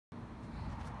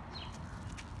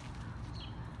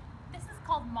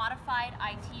called modified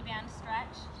IT band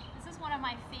stretch. This is one of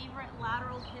my favorite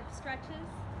lateral hip stretches.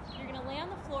 You're going to lay on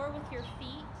the floor with your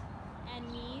feet and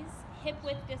knees hip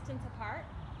width distance apart.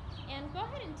 And go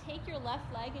ahead and take your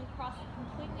left leg and cross it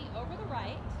completely over the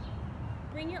right.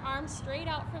 Bring your arms straight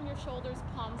out from your shoulders,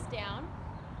 palms down.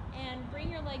 And bring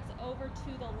your legs over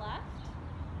to the left.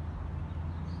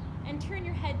 And turn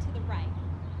your head to the right.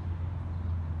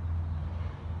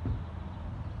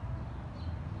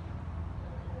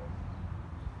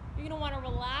 You're going to want to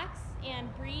relax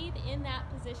and breathe in that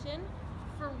position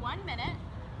for 1 minute,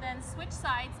 then switch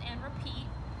sides and repeat.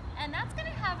 And that's going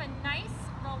to have a nice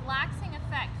relaxing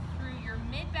effect through your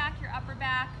mid-back, your upper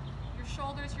back, your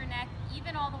shoulders, your neck,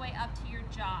 even all the way up to your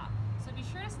jaw. So be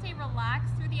sure to stay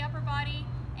relaxed through the upper body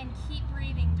and keep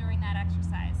breathing during that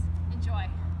exercise. Enjoy.